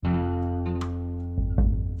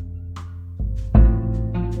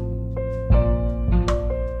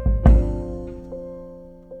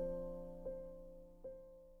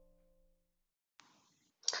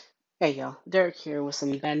Hey y'all, Derek here with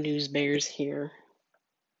some bad news bears here.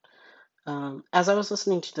 As I was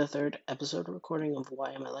listening to the third episode recording of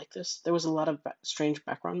Why Am I Like This, there was a lot of strange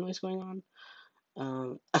background noise going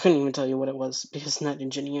on. I couldn't even tell you what it was because neither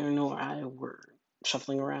Jenny nor I were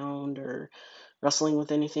shuffling around or wrestling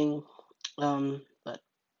with anything. But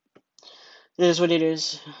it is what it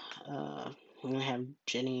is. I'm gonna have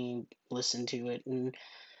Jenny listen to it, and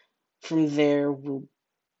from there we'll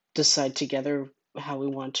decide together how we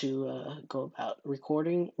want to go about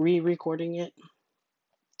re-recording it.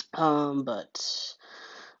 But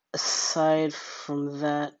aside from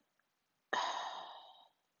that,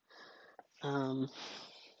 um,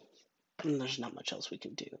 there's not much else we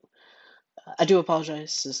can do. I do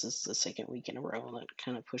apologize. This is the second week in a row that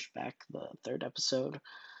kind of pushed back the third episode.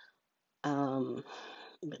 Um,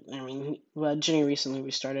 but I mean, well, Jenny recently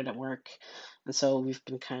restarted at work, and so we've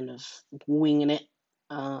been kind of winging it,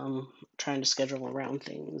 trying to schedule around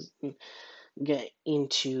things and get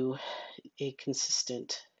into a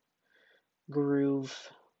consistent groove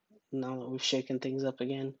now that we've shaken things up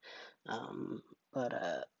again. Um, but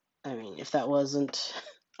I mean, if that wasn't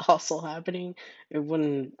also happening, it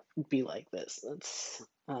wouldn't be like this. That's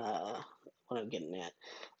what I'm getting at.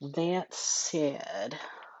 That said,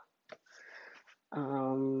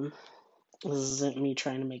 um, this isn't me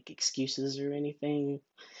trying to make excuses or anything.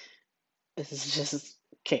 This is just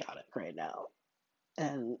chaotic right now,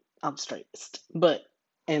 and I'm stressed. But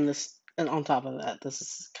and on top of that, this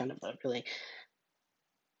is kind of a really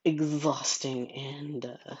exhausting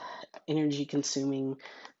and energy consuming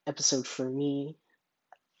episode for me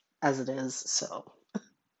as it is. So,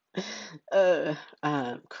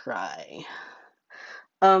 cry.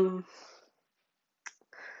 Um,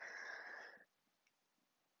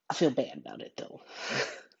 I feel bad about it though.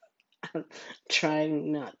 I'm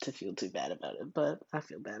trying not to feel too bad about it, but I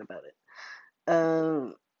feel bad about it.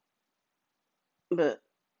 Um, but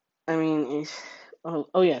I mean,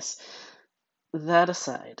 oh yes. That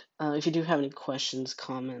aside, if you do have any questions,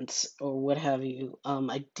 comments, or what have you,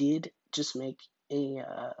 I did just make a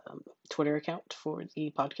Twitter account for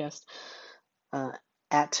the podcast uh,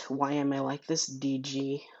 at Why Am I Like This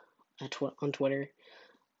DG on Twitter.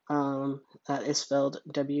 That is spelled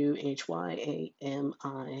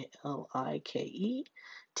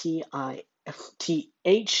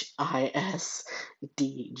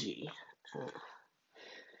WHYAMILIKETIFTHISDG.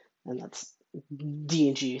 And that's D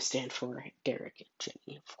and G stand for Derek and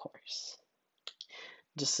Jenny, of course.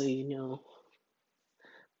 Just so you know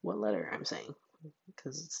what letter I'm saying,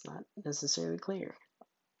 because it's not necessarily clear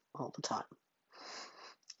all the time.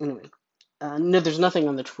 Anyway, no, there's nothing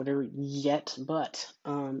on the Twitter yet, but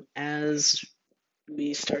as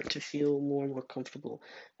we start to feel more and more comfortable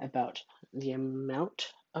about the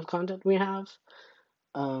amount of content we have,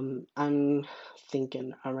 I'm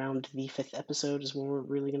thinking around the fifth episode is when we're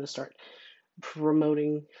really going to start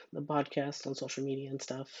promoting the podcast on social media and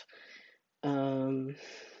stuff. Um,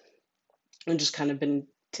 and just kind of been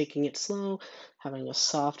taking it slow, having a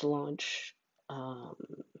soft launch, um,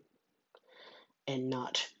 and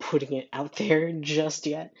not putting it out there just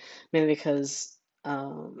yet, mainly because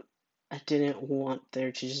I didn't want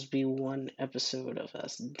there to just be one episode of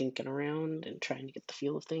us dinking around and trying to get the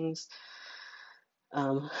feel of things.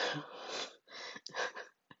 Um,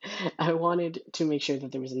 I wanted to make sure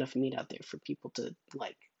that there was enough meat out there for people to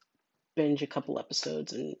like binge a couple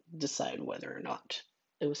episodes and decide whether or not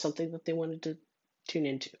it was something that they wanted to tune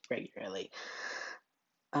into regularly.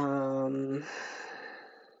 Um,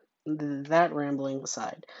 that rambling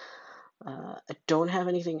aside, I don't have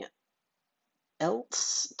anything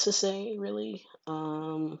else to say really.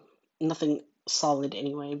 Nothing solid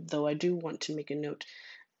anyway, though I do want to make a note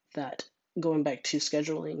that going back to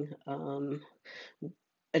scheduling,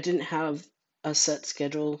 I didn't have a set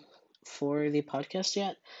schedule for the podcast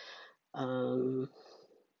yet. Um,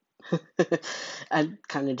 I've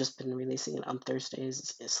kind of just been releasing it on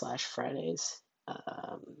Thursdays slash Fridays,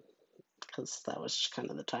 because that was just kind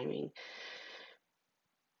of the timing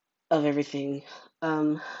of everything.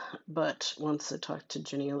 Um, but once I talk to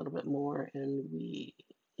Jenny a little bit more and we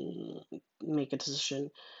make a decision,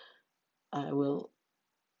 I will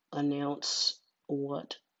announce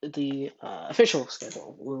what the official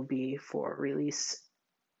schedule will be for release.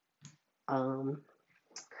 Um,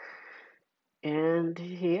 and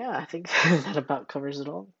yeah, I think that about covers it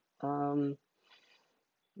all. Um,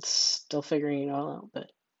 Still figuring it all out, but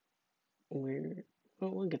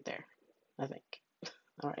we'll get there, I think.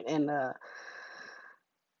 All right, and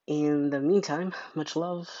in the meantime, much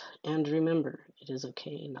love, and remember, it is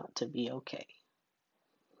okay not to be okay.